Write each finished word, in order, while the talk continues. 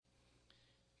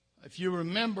If you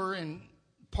remember in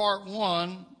part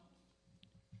one,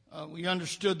 we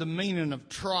understood the meaning of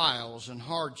trials and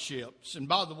hardships. And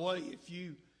by the way, if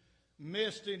you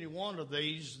missed any one of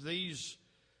these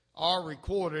are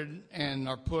recorded and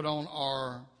are put on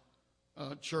our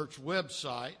church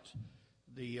website.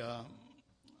 The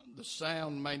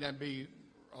sound may not be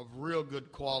of real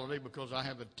good quality because I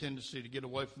have a tendency to get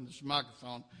away from this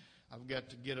microphone. I've got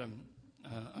to get a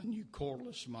new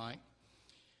cordless mic.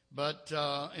 But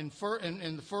in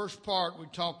the first part, we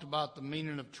talked about the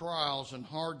meaning of trials and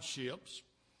hardships.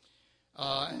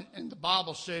 And the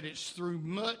Bible said it's through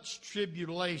much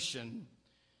tribulation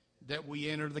that we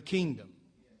enter the kingdom.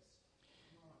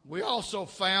 We also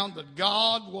found that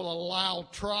God will allow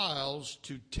trials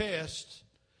to test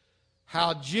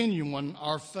how genuine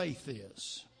our faith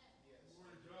is.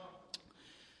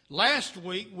 Last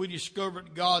week, we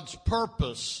discovered God's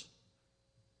purpose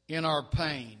in our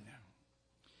pain.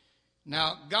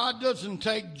 Now, God doesn't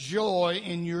take joy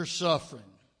in your suffering.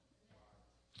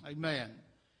 Amen.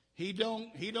 He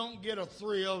don't get a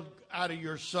thrill out of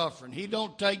your suffering. He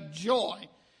don't take joy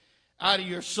out of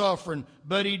your suffering,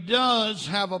 but He does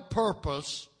have a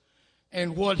purpose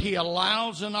in what He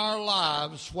allows in our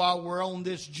lives while we're on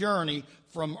this journey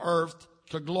from earth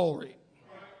to glory.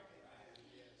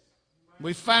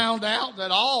 We found out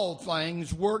that all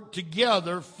things work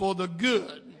together for the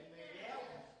good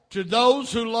to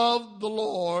those who love the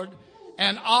Lord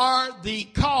and are the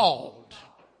called.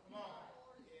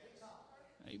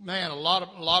 Amen. A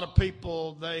lot of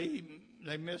people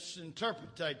they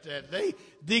misinterpret that.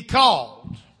 The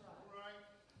called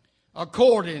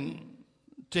according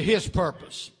to His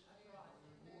purpose.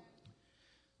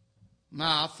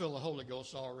 I feel the Holy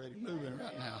Ghost already moving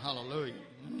right now. Hallelujah.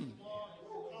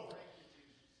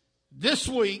 This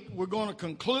week we're going to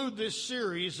conclude this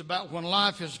series about when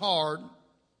life is hard.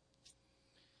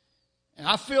 And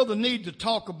I feel the need to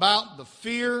talk about the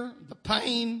fear, the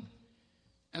pain,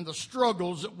 and the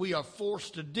struggles that we are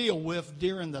forced to deal with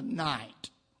during the night.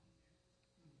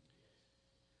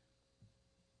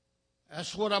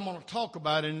 That's what I'm going to talk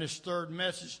about in this third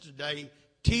message today,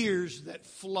 tears that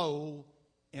flow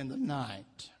in the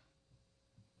night.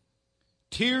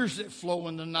 Tears that flow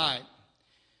in the night.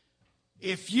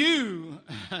 If you,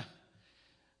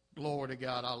 glory to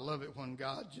God, I love it when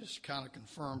God just kind of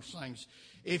confirms things.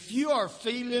 If you are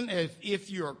feeling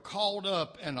if you are caught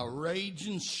up in a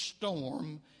raging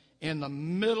storm in the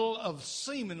middle of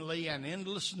seemingly an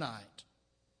endless night,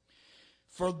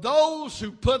 for those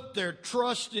who put their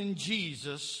trust in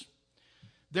Jesus,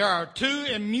 there are two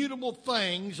immutable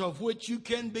things of which you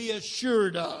can be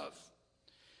assured of.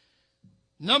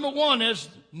 Number one is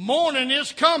morning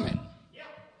is coming.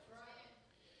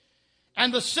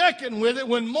 And the second with it,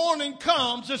 when morning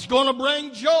comes, it's going to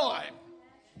bring joy.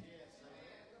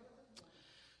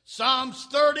 Psalms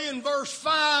 30 and verse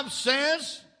 5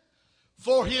 says,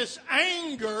 "For His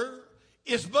anger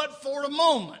is but for a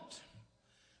moment,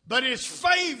 but His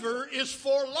favor is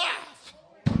for life.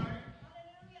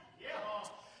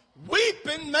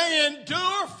 Weeping may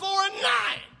endure for a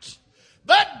night,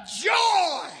 but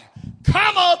joy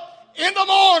cometh in the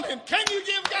morning." Can you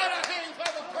give God a hand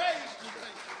for the praise today?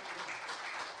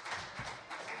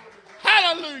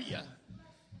 Hallelujah.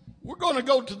 We're going to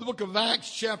go to the book of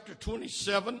Acts chapter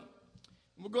 27.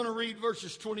 We're going to read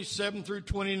verses 27 through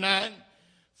 29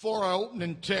 for our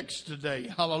opening text today.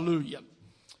 Hallelujah.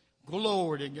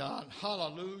 Glory to God.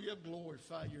 Hallelujah.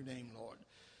 Glorify your name, Lord.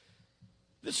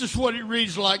 This is what it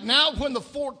reads like. Now when the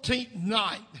 14th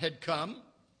night had come,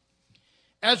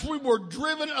 as we were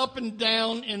driven up and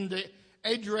down in the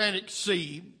Adriatic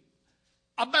Sea,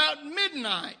 about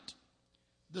midnight,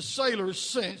 the sailors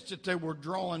sensed that they were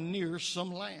drawing near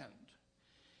some land.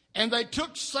 And they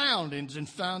took soundings and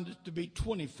found it to be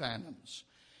 20 fathoms.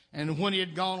 And when he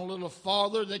had gone a little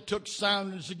farther, they took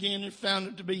soundings again and found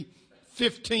it to be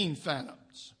 15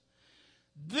 fathoms.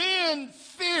 Then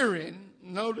fearing,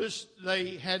 notice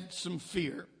they had some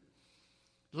fear,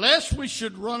 lest we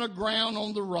should run aground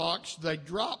on the rocks, they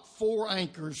dropped 4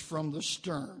 anchors from the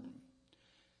stern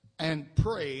and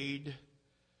prayed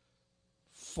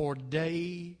for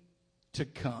day to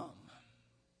come.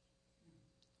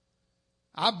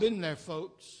 I've been there,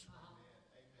 folks.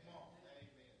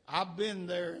 I've been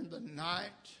there in the night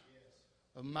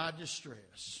of my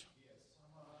distress.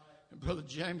 And Brother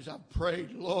James, I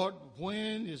prayed, Lord,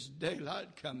 when is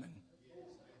daylight coming?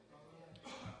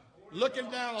 Looking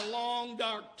down a long,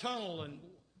 dark tunnel, and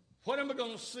when am I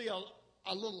going to see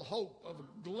a little hope, of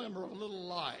a glimmer of a little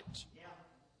light?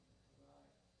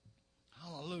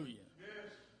 Hallelujah.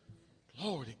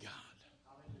 Glory to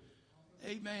God.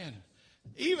 Amen.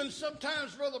 Even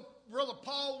sometimes, Brother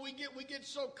Paul, we get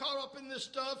so caught up in this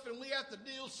stuff, and we have to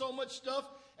deal with so much stuff.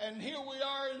 And here we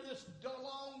are in this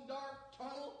long, dark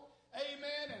tunnel.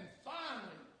 Amen. And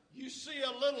finally, you see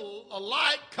a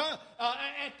light come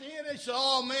at the end. They say,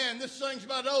 "Oh man, this thing's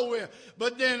about over with."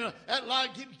 But then that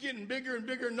light keeps getting bigger and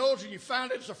bigger, and noise, and you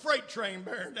find it's a freight train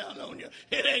bearing down on you.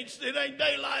 It ain't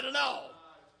daylight at all.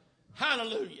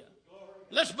 Hallelujah.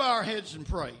 Let's bow our heads and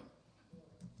pray.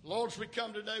 Lord, as we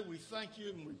come today, we thank you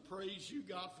and we praise you,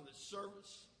 God, for this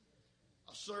service.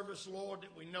 A service, Lord,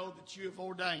 that we know that you have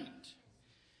ordained.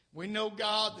 We know,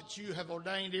 God, that you have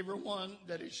ordained everyone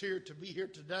that is here to be here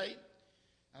today.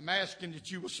 I'm asking that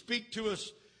you will speak to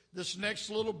us this next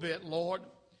little bit, Lord.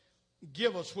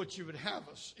 Give us what you would have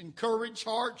us. Encourage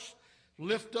hearts,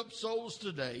 lift up souls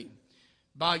today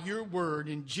by your word.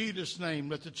 In Jesus' name,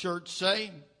 let the church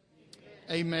say,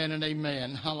 amen and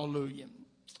amen. Hallelujah.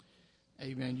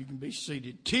 Amen. You can be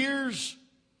seated. Tears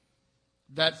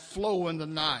that flow in the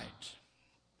night.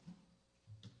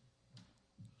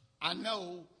 I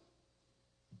know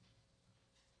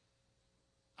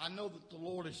that the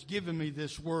Lord has given me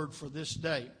this word for this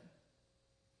day.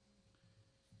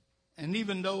 And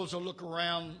even though as I look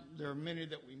around, there are many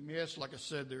that we miss. Like I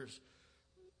said,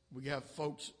 we have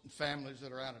folks and families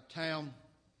that are out of town.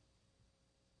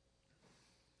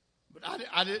 But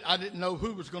I didn't know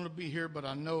who was going to be here, but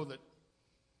I know that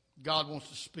God wants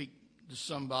to speak to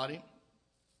somebody.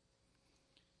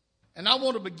 And I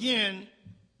want to begin,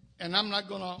 and I'm not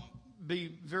going to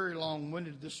be very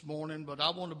long-winded this morning, but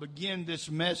I want to begin this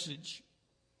message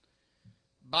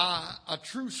by a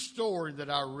true story that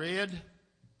I read,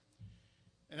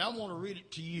 and I want to read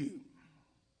it to you.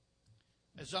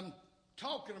 As I'm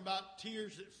talking about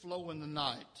tears that flow in the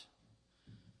night,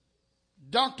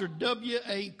 Dr.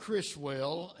 W.A.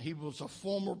 Criswell, he was a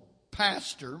former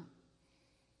pastor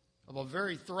of a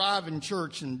very thriving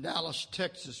church in Dallas,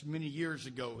 Texas, many years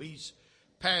ago. He's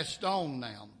passed on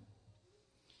now.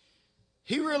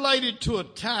 He related to a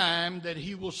time that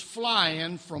he was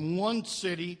flying from one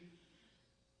city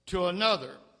to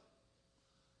another.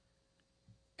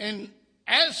 And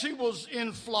as he was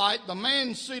in flight, the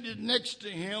man seated next to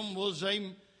him was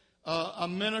a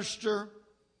minister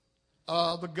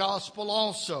of the gospel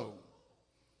also.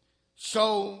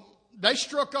 So they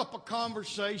struck up a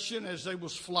conversation as they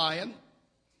was flying.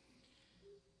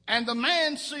 And the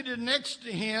man seated next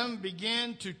to him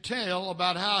began to tell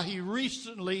about how he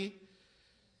recently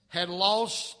had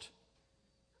lost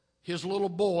his little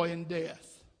boy in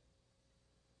death.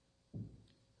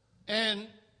 And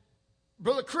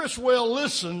Brother Criswell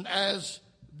listened as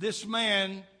this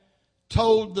man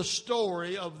told the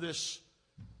story of this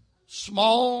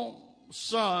small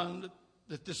son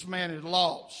that this man had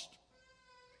lost.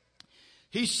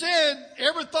 He said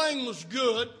everything was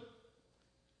good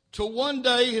till one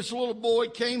day his little boy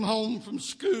came home from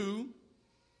school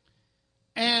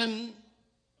and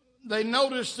they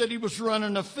noticed that he was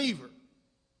running a fever.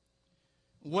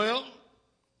 Well,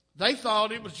 they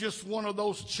thought it was just one of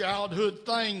those childhood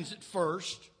things at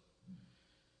first,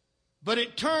 but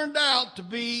it turned out to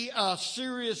be a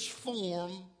serious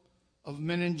form of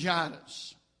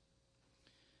meningitis.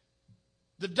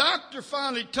 The doctor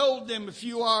finally told them a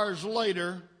few hours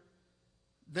later,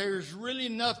 there's really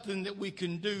nothing that we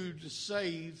can do to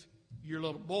save your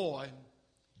little boy.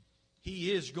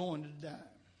 He is going to die.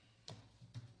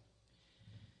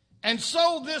 And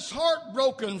so this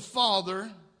heartbroken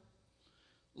father,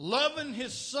 loving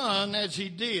his son as he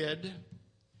did,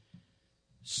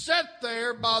 sat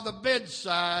there by the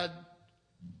bedside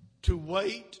to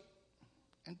wait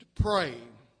and to pray.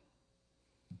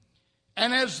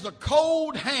 And as the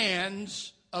cold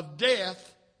hands of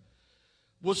death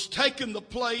was taking the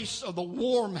place of the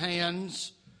warm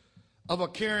hands of a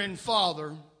caring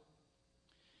father,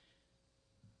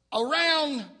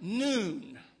 around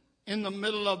noon in the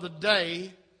middle of the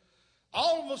day,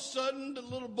 all of a sudden the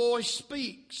little boy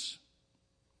speaks.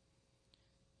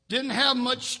 Didn't have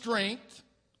much strength.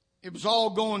 It was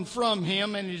all going from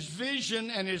him, and his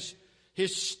vision and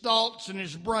his thoughts and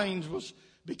his brains was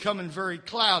becoming very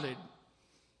clouded.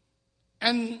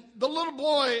 And the little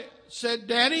boy said,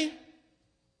 "Daddy,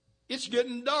 it's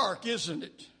getting dark, isn't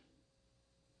it?"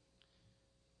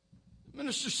 The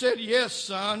minister said, "Yes,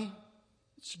 son,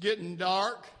 it's getting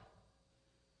dark.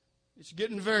 It's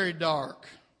getting very dark."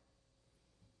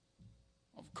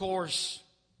 Of course,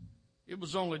 it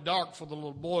was only dark for the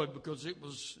little boy because it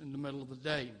was in the middle of the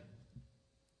day.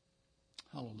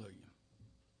 Hallelujah.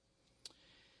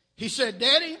 He said,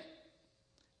 "Daddy,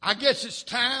 I guess it's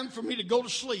time for me to go to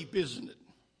sleep, isn't it?"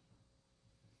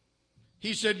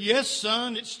 He said, "Yes,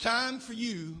 son, it's time for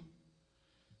you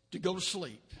to go to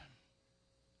sleep."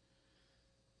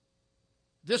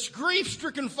 This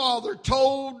grief-stricken father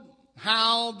told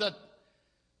how that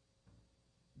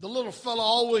the little fellow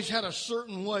always had a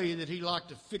certain way that he liked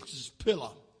to fix his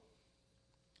pillow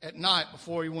at night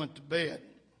before he went to bed.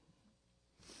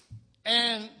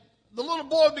 And the little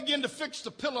boy began to fix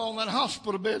the pillow on that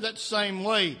hospital bed that same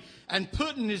way and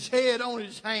putting his head on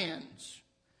his hands.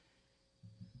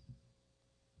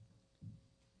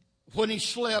 When he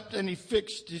slept and he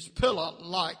fixed his pillow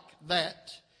like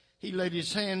that, he laid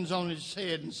his hands on his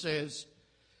head and says,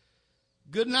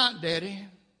 "Good night, Daddy.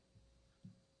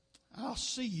 I'll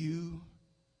see you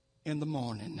in the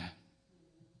morning."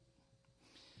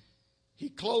 He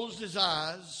closed his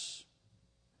eyes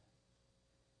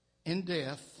in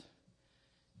death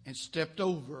and stepped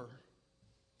over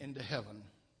into heaven.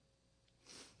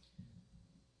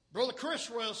 Brother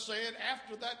Criswell said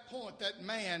after that point, that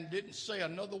man didn't say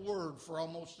another word for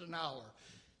almost an hour.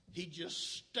 He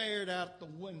just stared out the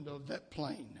window of that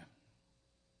plane.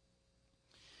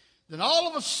 Then all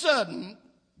of a sudden,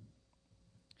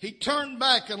 he turned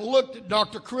back and looked at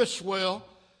Dr. Criswell,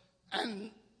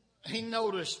 and he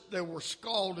noticed there were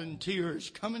scalding tears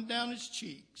coming down his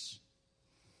cheeks.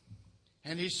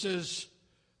 And he says,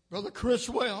 "Brother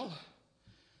Criswell,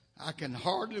 I can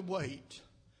hardly wait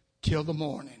till the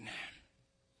morning.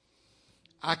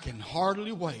 I can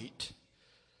hardly wait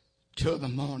till the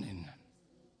morning."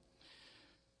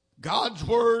 God's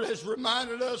word has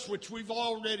reminded us, which we've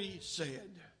already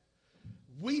said,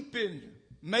 weeping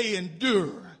may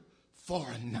endure for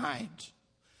a night,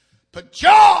 but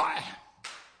joy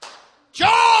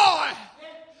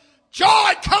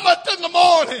cometh in the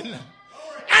morning.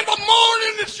 And the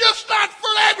morning is just not for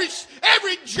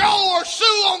every Joe or Sue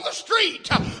on the street,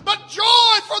 but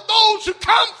joy for those who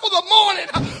come for the morning,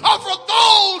 or for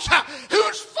those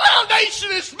whose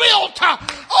foundation is built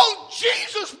on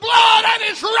Jesus' blood and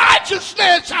His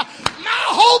righteousness. My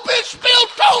hope is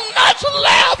built on nothing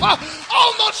left,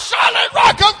 on the solid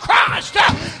rock of Christ.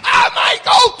 I may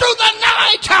go through the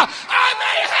night, I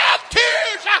may have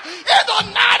tears in the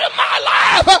night of my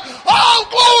life. Oh,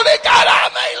 glory to God, I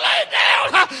may lay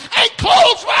down and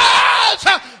close my eyes,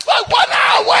 but when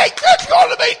I wake, there's going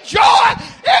to be joy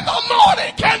in the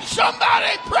morning. Can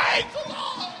somebody praise the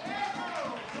Lord?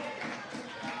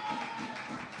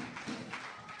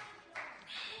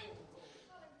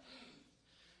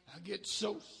 I get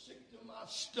so sick to my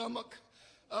stomach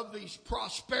of these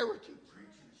prosperity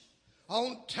preachers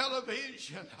on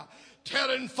television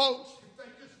telling folks if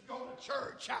they just go to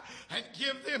church and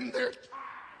give them their time,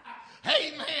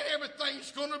 amen,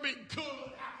 everything's going to be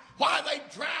good. Why they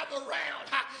drive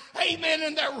around, amen,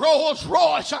 in their Rolls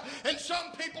Royce, and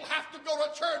some people have to go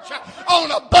to church on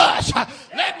a bus.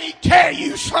 Let me tell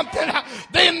you something.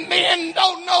 Them men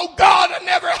don't know God and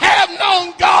never have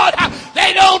known God.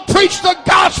 They don't preach the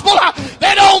gospel.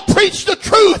 They don't preach the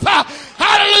truth.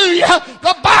 Hallelujah.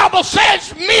 The Bible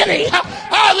says many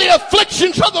are the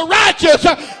afflictions of the righteous,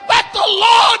 but the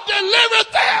Lord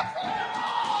delivereth them.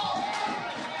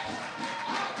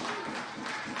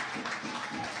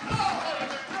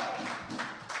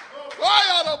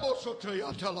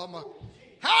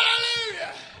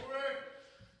 Hallelujah.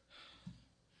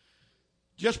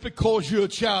 Just because you're a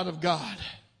child of God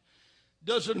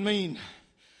doesn't mean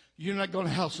you're not going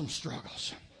to have some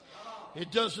struggles.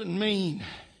 It doesn't mean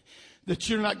that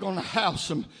you're not going to have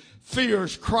some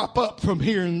fears crop up from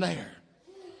here and there.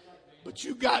 But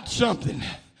you got something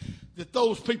that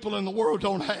those people in the world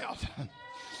don't have.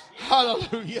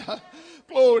 Hallelujah.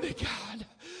 Glory to God.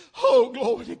 Oh,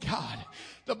 glory to God.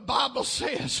 The Bible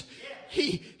says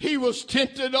he was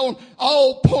tempted on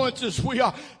all points as we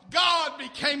are. God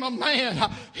became a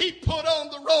man. He put on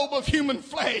the robe of human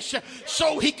flesh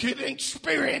so he could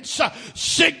experience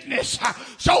sickness,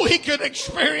 so he could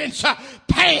experience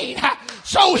pain,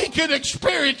 so he could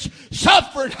experience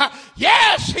suffering.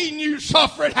 Yes, he knew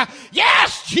suffering.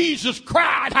 Yes, Jesus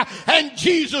cried and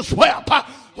Jesus wept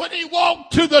when he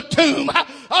walked to the tomb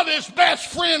of his best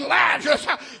friend Lazarus,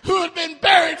 who had been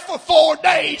buried for 4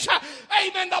 days.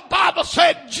 Amen. The Bible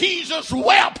said Jesus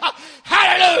wept.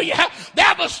 Hallelujah.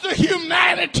 That was the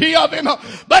humanity of him,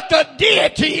 but the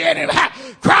deity in him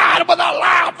cried with a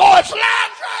loud voice,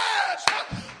 "Lazarus,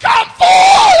 come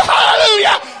forth!"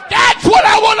 Hallelujah. That's what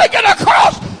I want to get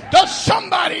across to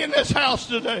somebody in this house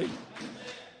today.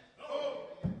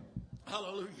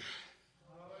 Hallelujah.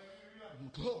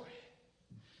 Glory.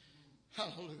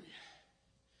 Hallelujah.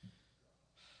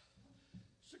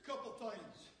 Just a couple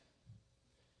things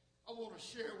I want to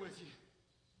share with you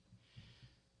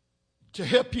to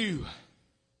help you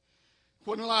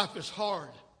when life is hard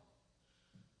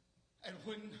and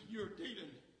when you're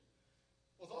dealing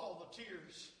with all the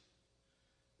tears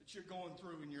that you're going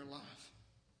through in your life.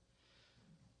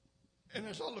 And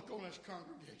as I look on this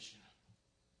congregation,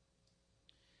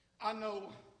 I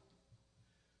know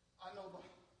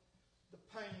the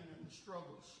pain and the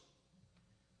struggles,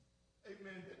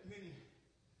 amen, that many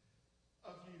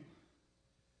of you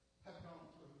have gone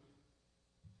through.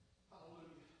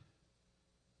 Hallelujah.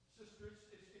 Sister,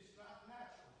 it's not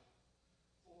natural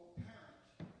for a parent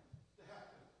to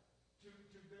have to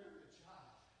bury a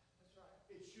child. That's right.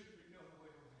 It should be the other way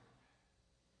around.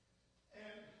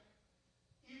 And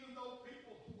even though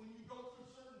people, when you go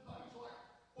through certain things like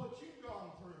what you've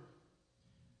gone through,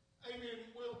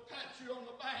 amen, will pat you on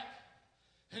the back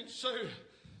and say,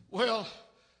 well,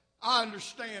 I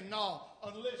understand. No,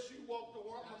 unless you walk the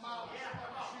world a mile in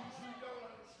somebody's shoes, you don't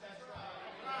understand.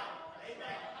 That's right.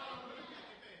 Amen.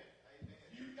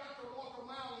 You've got to walk a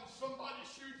mile in somebody's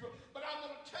shoes. But I'm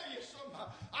going to tell you something.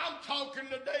 I'm talking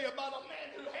today about a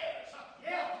man who has walked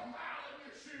a mile in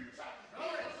your shoes. He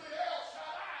was the El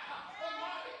Shaddai,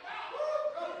 Almighty God, who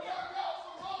dug out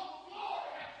the road of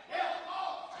glory. And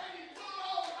all and he put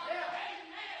on,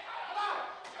 amen,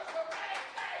 just a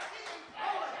ragtag human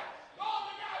flesh.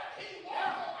 Lord God, he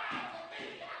walked a mile for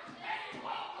me, and he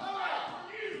walked a mile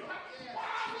for you.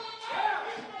 Why would not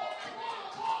you want to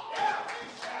walk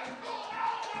these steps going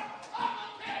out of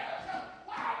the cares?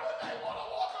 Why would they want to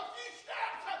walk a few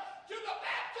steps to the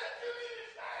baptism in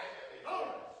his name?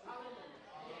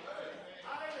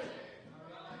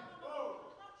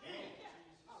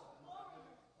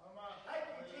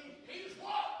 He's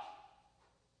walked.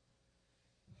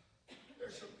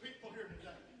 There's some people here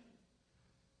today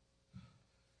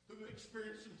who have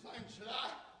experienced some things that I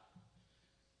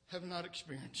have not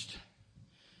experienced.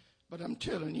 But I'm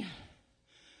telling you,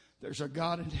 there's a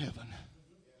God in heaven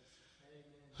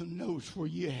who knows where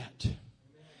you're at.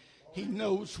 He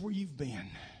knows where you've been.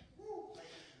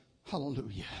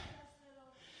 Hallelujah.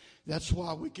 That's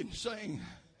why we can sing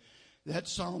that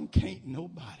song, Can't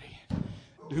Nobody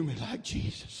Do Me Like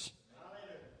Jesus.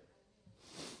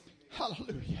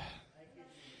 Hallelujah.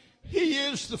 He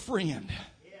is the friend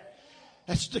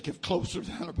that sticketh closer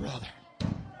than a brother.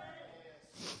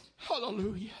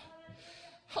 Hallelujah.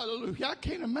 Hallelujah. I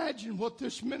can't imagine what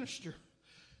this minister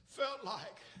felt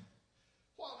like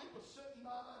while he was sitting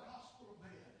by that hospital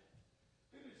bed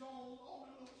in his own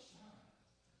only little son.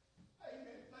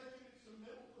 Amen. Thinking it's the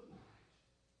middle of the night.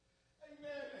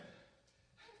 Amen.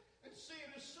 And seeing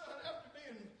his son, after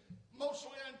being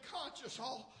mostly unconscious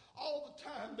all the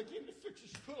time, begin to fix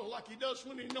his pillow like he does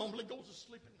when he normally goes to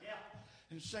sleep at night.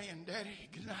 And saying, Daddy,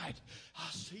 good night.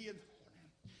 I'll see you in the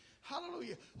morning.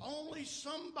 Hallelujah. Only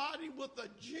somebody with a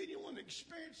genuine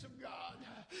experience of God,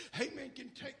 amen, can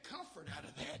take comfort out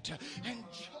of that and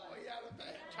joy out of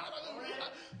that. Hallelujah.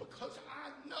 Because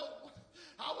I know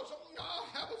I was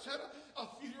at a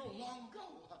funeral long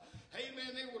ago.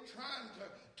 Amen. They were trying to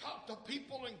talk to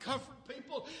people and comfort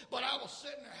people, but I was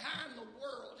sitting there, how in the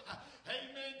world,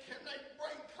 amen, can they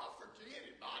bring comfort to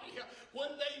anybody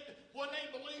when they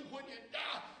believe when you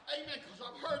die? Amen. Because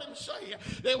I've heard them say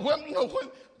that when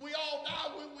we all die,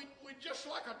 we just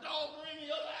like a dog or any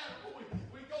other animal.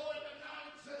 We go into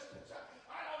non-existence.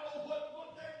 I don't know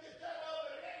what they get that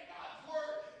out of. It ain't God's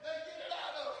word. They get it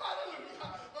out of.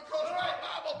 Hallelujah. Because my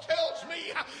Bible tells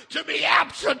me to be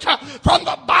absent from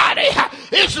the body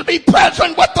is to be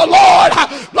present with the Lord.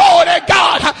 Lord and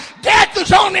God, death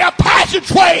is only a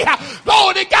passageway,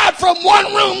 Lord and God, from one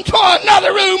room to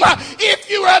another room if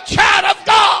you're a child of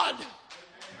God.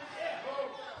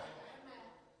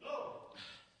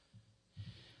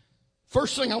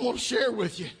 First thing I want to share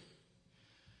with you,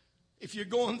 if you're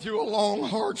going through a long,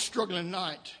 hard, struggling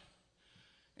night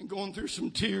and going through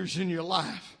some tears in your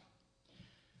life,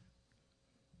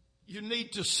 you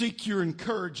need to seek your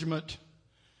encouragement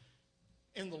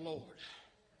in the Lord.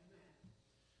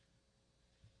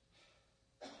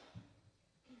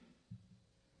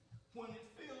 When it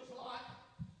feels like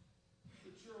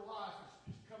that your life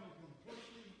is coming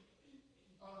completely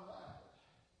unraveled,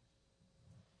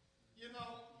 you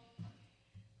know,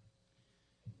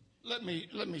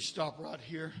 let me stop right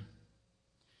here.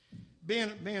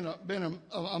 Being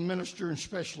a minister and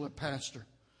especially a pastor,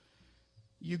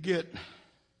 you get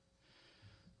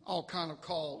all kind of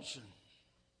calls.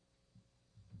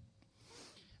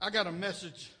 I got a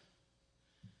message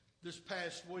this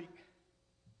past week,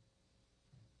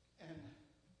 and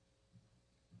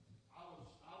I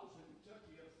was in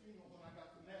Kentucky at a funeral when I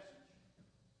got the message,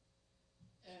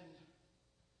 and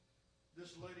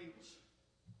this lady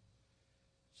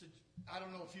said, I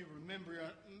don't know if you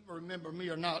remember me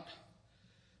or not,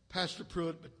 Pastor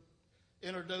Pruitt, but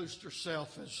introduced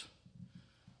herself as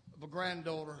a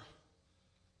granddaughter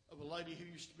of a lady who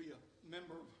used to be a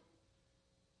member of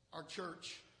our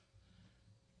church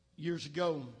years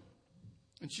ago.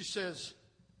 And she says,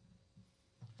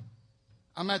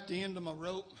 I'm at the end of my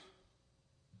rope.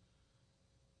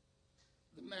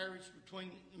 The marriage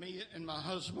between me and my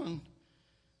husband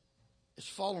is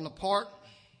falling apart.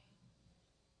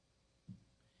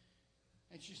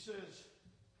 And she says,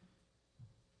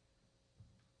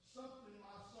 something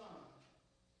my son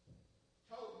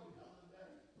told me the other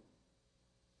day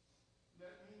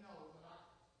let me know that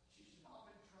she said, I've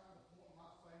been trying to point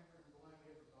my finger and blame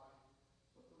everybody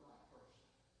but the right person.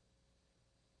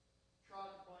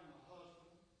 Tried to blame my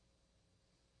husband.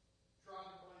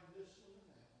 Tried to blame this one and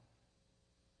that one.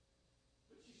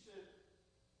 But she said,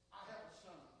 I have a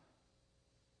son.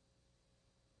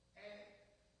 And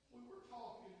we were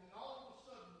talking, and all of a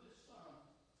sudden this son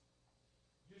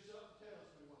gets up and tells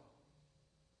me, well,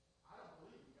 I don't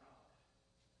believe in God.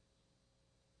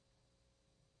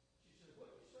 She said,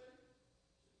 what did you say?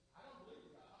 I don't believe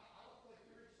in God. I don't think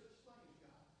there is such thing as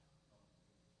God.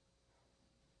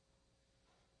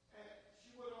 And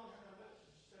she went on her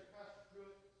message and said, Pastor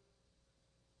Good,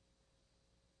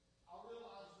 I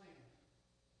realized then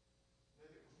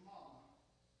that it was Mama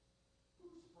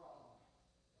who was the problem.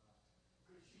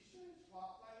 Because she says,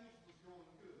 while things was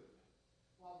going good,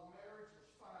 while the marriage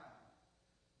was fine,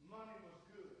 money was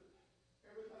good,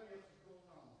 everything else was going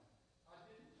on, I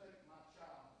didn't take my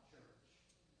child to church.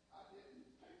 I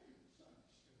didn't take him to Sunday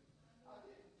school. I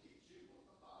didn't teach him what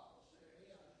the Bible says.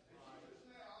 And she says,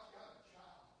 now I've got a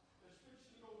child that's fixing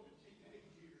to go into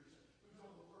teenage years who's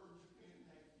on the verge of being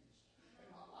atheist. And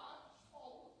my life is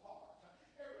falling apart.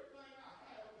 Everything I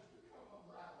have has become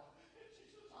unraveled. And she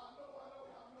says, I know I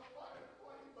don't have nobody to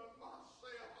blame but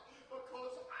myself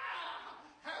because I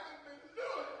haven't been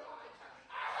doing right.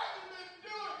 I haven't been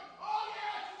doing, oh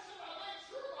yeah, she said, I make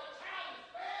sure my child is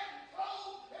fed and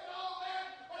clothed and all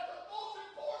that, but the most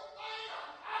important thing,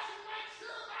 I should make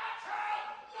sure my child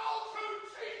knows who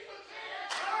Jesus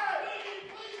is.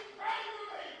 Please pray for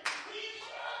me. Please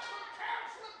ask for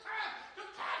counseling time to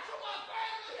counsel my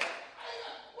family.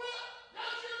 Amen. Well,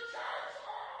 does your church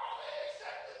or all the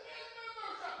accepted men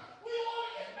members, we want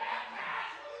to get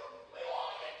baptized. We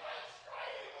want to get things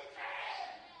straight if we can.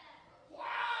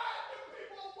 Why do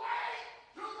people wait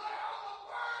till they're on the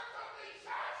verge of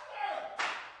disaster?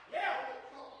 Yeah.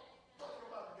 Talk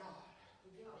about God.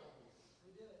 We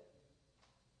do it.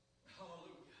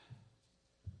 Hallelujah.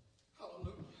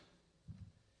 Hallelujah.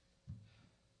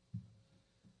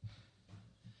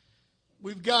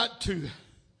 We've got to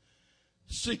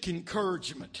seek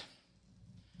encouragement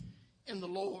in the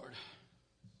Lord.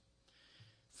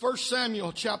 1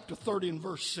 Samuel chapter 30 and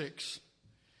verse 6.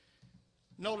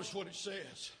 Notice what it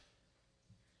says.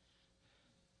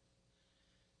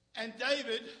 And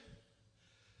David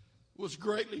was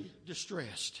greatly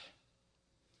distressed,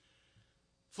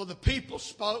 for the people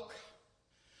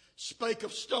spake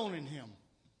of stoning him,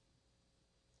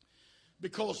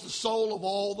 because the soul of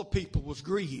all the people was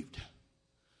grieved,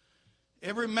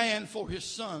 every man for his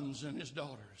sons and his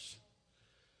daughters.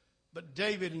 But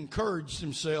David encouraged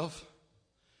himself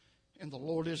in the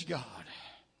Lord his God.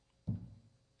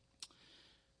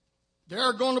 There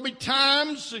are going to be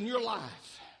times in your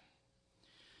life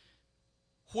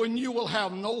when you will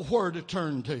have nowhere to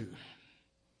turn to.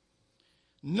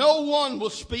 No one will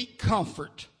speak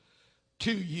comfort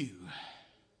to you.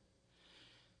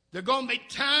 There are going to be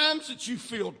times that you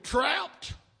feel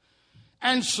trapped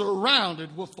and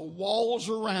surrounded with the walls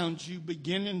around you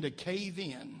beginning to cave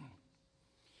in.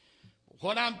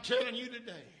 What I'm telling you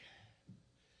today,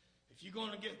 if you're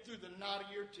going to get through the night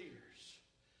of your tears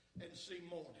and see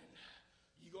morning,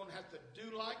 you're going to have to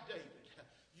do like David.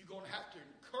 You're going to have to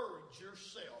encourage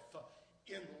yourself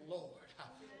in the Lord.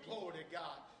 Glory to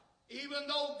God. Even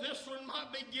though this one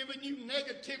might be giving you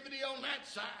negativity on that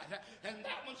side, and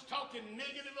that one's talking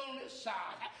negative on this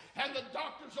side, and the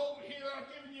doctors over here are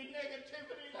giving you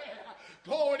negativity there.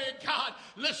 Glory to God.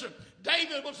 Listen,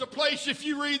 David was a place, if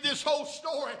you read this whole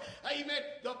story, amen,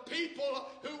 the people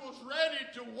who was ready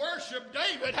to worship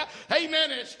David,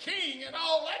 amen, as king and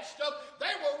all that stuff, they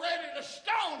were ready to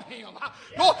stone him.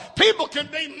 Lord, people can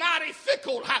be mighty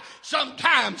fickle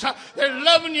sometimes. They're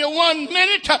loving you one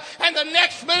minute, and the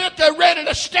next minute they're ready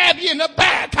to stab you in the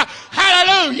back.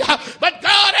 Hallelujah. But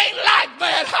God ain't like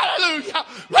that. Hallelujah.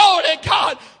 Glory to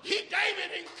God.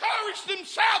 David encouraged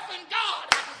himself in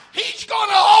God. He's going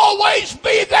to always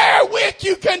be there with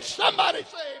you. Can somebody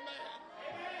say amen?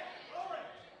 Amen.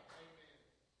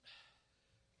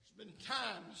 There's been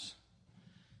times,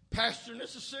 Pastor, in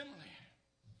this assembly,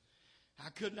 I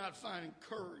could not find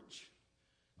courage.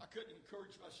 I couldn't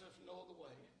encourage myself no other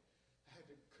way. I had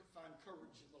to find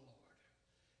courage in the Lord.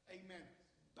 Amen.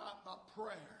 By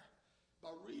prayer, by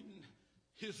reading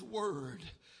His Word,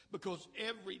 because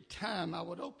every time I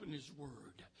would open His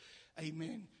Word,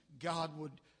 amen, God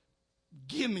would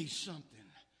give me something,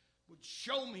 would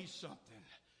show me something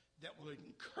that would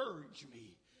encourage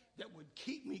me, that would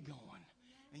keep me going.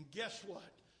 And guess what?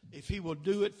 If He will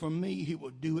do it for me, He will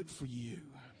do it for you.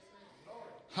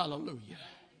 Hallelujah.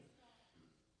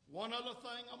 One other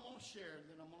thing I'm going to share, and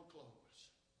then I'm going to close.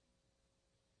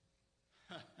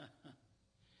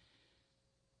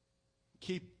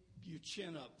 Keep your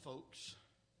chin up, folks.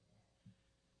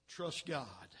 Trust God.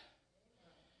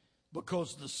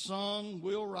 Because the sun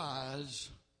will rise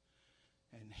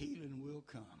and healing will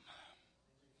come.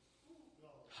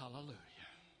 Hallelujah.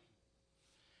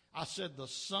 I said the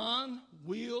sun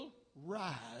will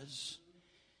rise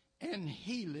and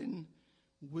healing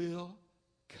will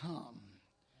come.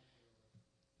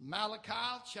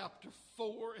 Malachi chapter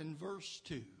 4 and verse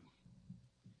 2.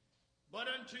 But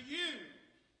unto you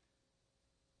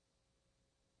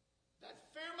that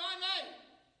fear my name.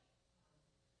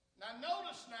 Now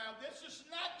notice now, this is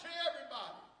not to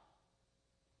everybody.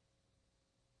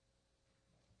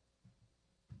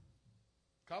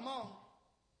 Come on.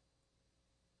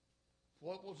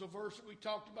 What was the verse that we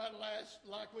talked about last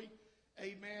week?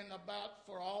 Amen. About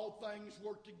for all things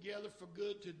work together for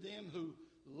good to them who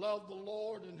love the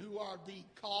Lord and who are the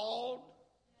called.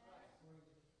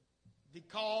 The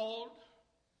called.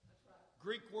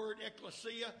 Greek word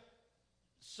ecclesia.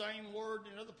 Same word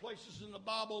in other places in the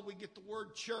Bible. We get the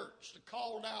word church. The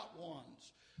called out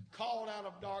ones. Called out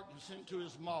of darkness into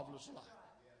His marvelous light.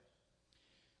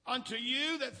 Unto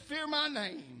you that fear my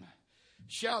name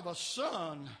shall the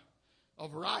Son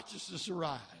of righteousness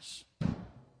arise,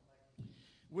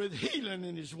 with healing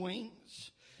in His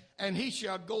wings, and He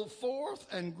shall go forth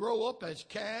and grow up as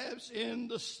calves in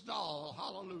the stall.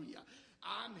 Hallelujah.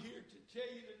 I'm here to tell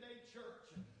you today, church,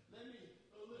 let me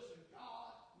listen.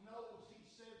 God knows, He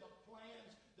said, the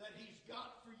plans that He's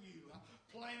got for you,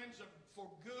 plans for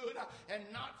good and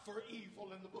not for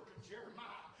evil, in the book of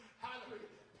Jeremiah. Hallelujah.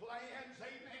 Plans,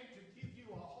 amen, to give you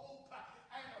a hope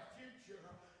and a future.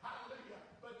 Hallelujah.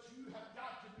 But you have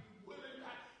got to be willing,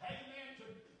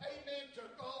 amen, to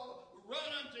go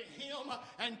run unto Him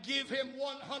and give Him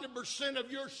 100%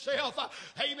 of yourself.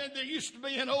 Amen. There used to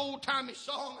be an old-timey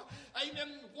song.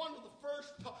 Amen. One of the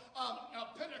first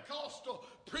Pentecostal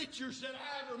preachers that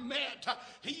I ever met,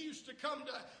 he used to come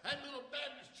to that little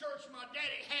Baptist church my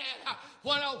daddy had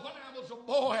when I was a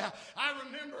boy. I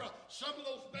remember some of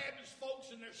those Baptist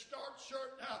folks in their starch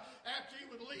shirt, after he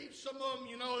would leave, some of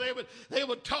them, they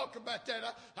would talk about that.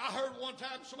 I heard one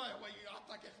time somebody,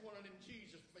 I think that's one of them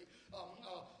Jesus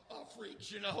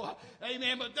freaks,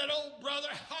 amen. But that old brother,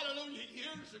 hallelujah,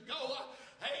 years ago,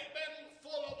 amen,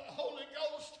 full of the Holy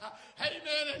Ghost,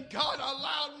 amen, and God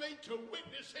allowed me to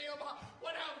witness him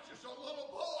when I was just a little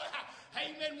boy,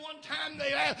 amen. One time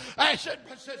I said,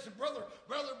 brother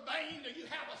Bain, do you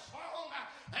have a song?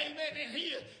 Amen. And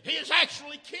he is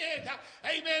actually kid,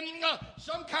 amen,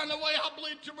 some kind of way, I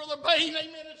believe, to Brother Bain,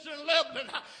 amen. It's in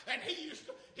Lebanon, and he'd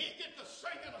get to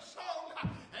singing a song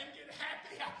and get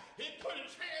happy. He'd put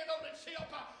his hand on his hip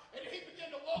and he began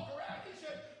to walk around. He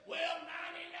said, well,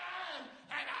 99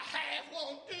 and a half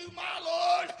won't do, my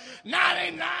Lord.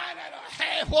 99 and a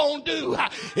half won't do.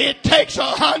 It takes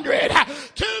 100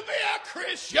 to be a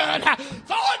Christian. For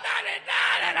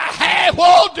 99 and a half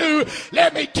won't do.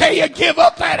 Let me tell you, give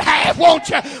up that half, won't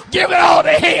you? Give it all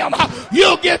to Him.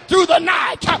 You'll get through the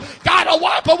night. God will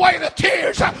wipe away the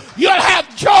tears. You'll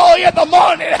have joy in the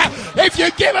morning. If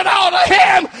you give it all to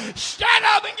Him, stand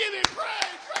up and give Him praise.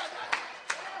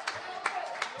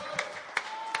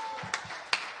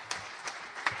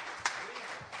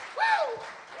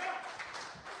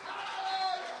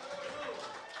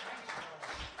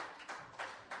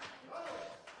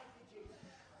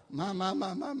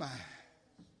 My.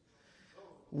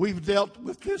 We've dealt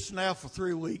with this now for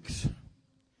 3 weeks.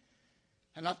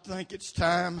 And I think it's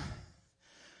time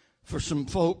for some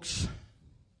folks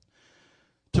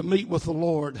to meet with the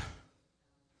Lord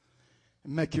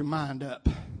and make your mind up.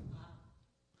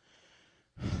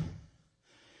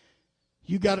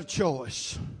 You got a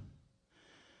choice.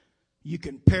 You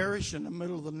can perish in the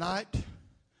middle of the night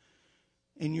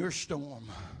in your storm.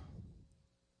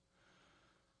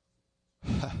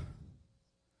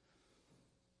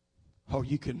 Or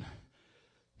you can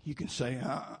say,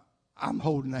 I'm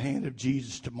holding the hand of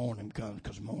Jesus till morning comes,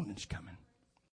 because morning's coming.